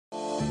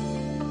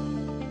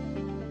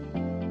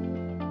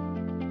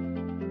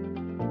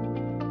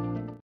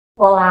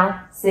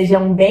Olá,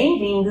 sejam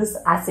bem-vindos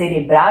a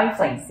Cerebral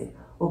Influencer,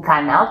 o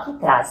canal que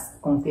traz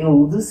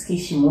conteúdos que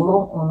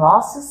estimulam o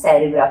nosso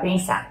cérebro a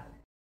pensar.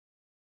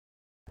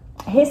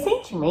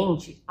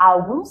 Recentemente,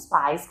 alguns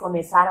pais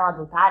começaram a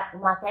adotar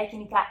uma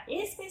técnica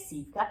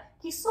específica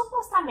que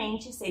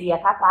supostamente seria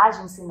capaz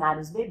de ensinar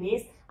os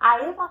bebês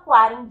a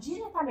evacuarem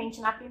diretamente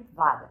na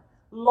privada,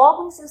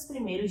 logo em seus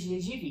primeiros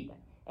dias de vida.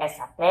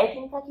 Essa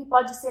técnica, que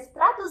pode ser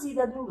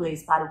traduzida do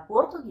inglês para o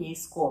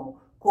português como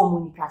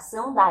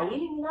comunicação da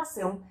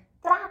eliminação,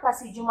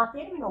 trata-se de uma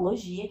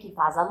terminologia que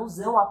faz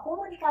alusão à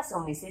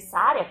comunicação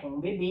necessária com o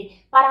bebê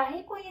para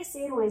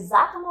reconhecer o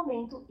exato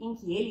momento em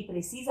que ele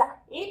precisa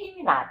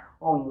eliminar,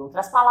 ou em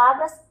outras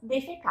palavras,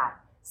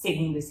 defecar.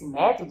 Segundo esse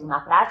método, na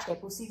prática é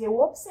possível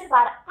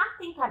observar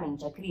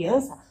atentamente a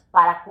criança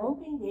para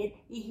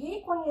compreender e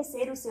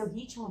reconhecer o seu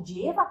ritmo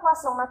de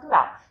evacuação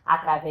natural,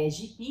 através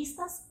de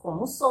pistas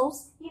como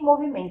sons e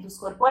movimentos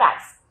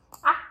corporais.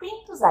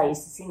 Atentos a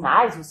esses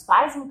sinais, os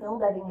pais então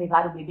devem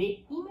levar o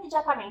bebê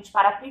imediatamente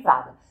para a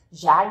privada,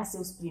 já em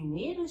seus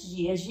primeiros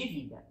dias de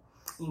vida.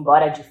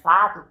 Embora de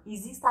fato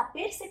exista a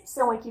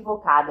percepção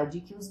equivocada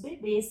de que os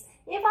bebês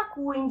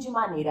evacuem de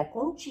maneira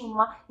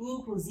contínua e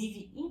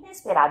inclusive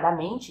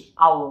inesperadamente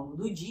ao longo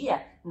do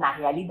dia, na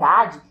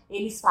realidade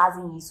eles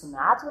fazem isso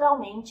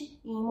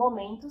naturalmente e em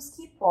momentos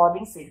que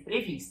podem ser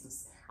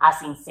previstos.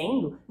 Assim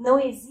sendo, não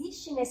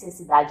existe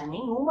necessidade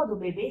nenhuma do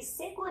bebê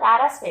segurar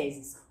as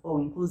fezes,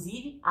 ou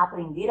inclusive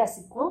aprender a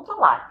se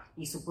controlar.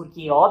 Isso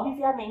porque,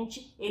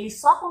 obviamente, ele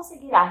só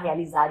conseguirá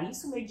realizar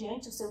isso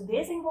mediante o seu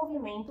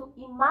desenvolvimento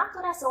e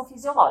maturação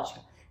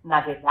fisiológica.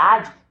 Na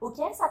verdade, o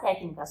que essa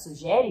técnica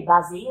sugere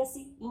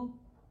baseia-se em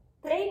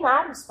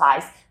treinar os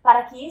pais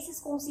para que esses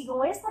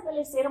consigam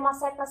estabelecer uma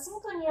certa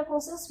sintonia com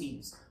seus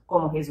filhos.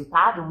 Como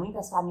resultado,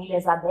 muitas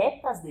famílias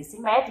adeptas desse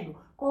método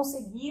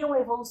conseguiram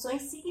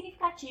evoluções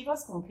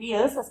significativas com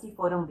crianças que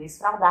foram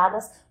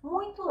desfraldadas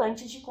muito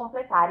antes de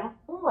completarem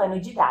 1 ano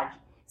de idade.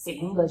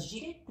 Segundo as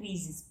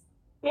diretrizes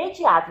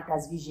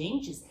pediátricas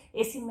vigentes,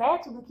 esse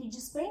método, que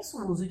dispensa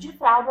o uso de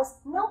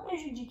fraldas, não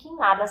prejudica em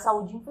nada a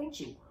saúde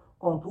infantil.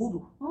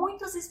 Contudo,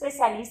 muitos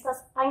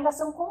especialistas ainda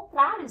são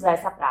contrários a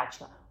essa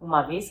prática,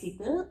 uma vez que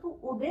tanto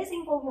o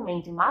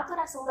desenvolvimento e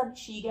maturação da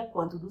bexiga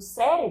quanto do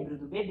cérebro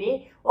do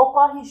bebê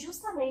ocorre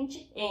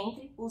justamente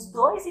entre os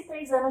 2 e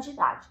 3 anos de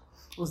idade.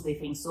 Os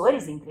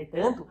defensores,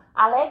 entretanto,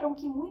 alegam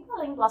que, muito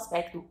além do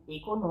aspecto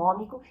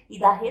econômico e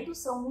da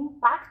redução do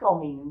impacto ao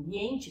meio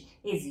ambiente,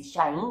 existe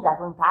ainda a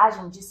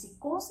vantagem de se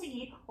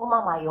conseguir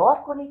uma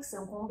maior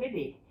conexão com o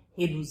bebê,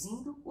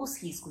 reduzindo os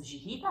riscos de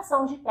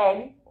irritação de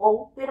pele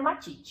ou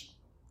dermatite.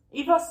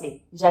 E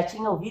você, já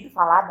tinha ouvido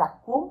falar da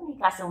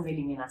comunicação da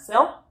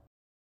eliminação?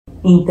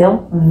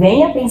 Então,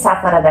 venha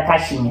pensar fora da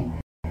caixinha.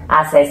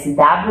 Acesse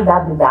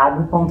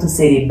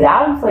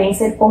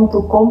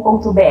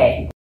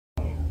www.cerebralinfluencer.com.br.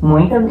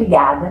 Muito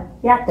obrigada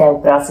e até o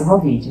próximo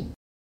vídeo.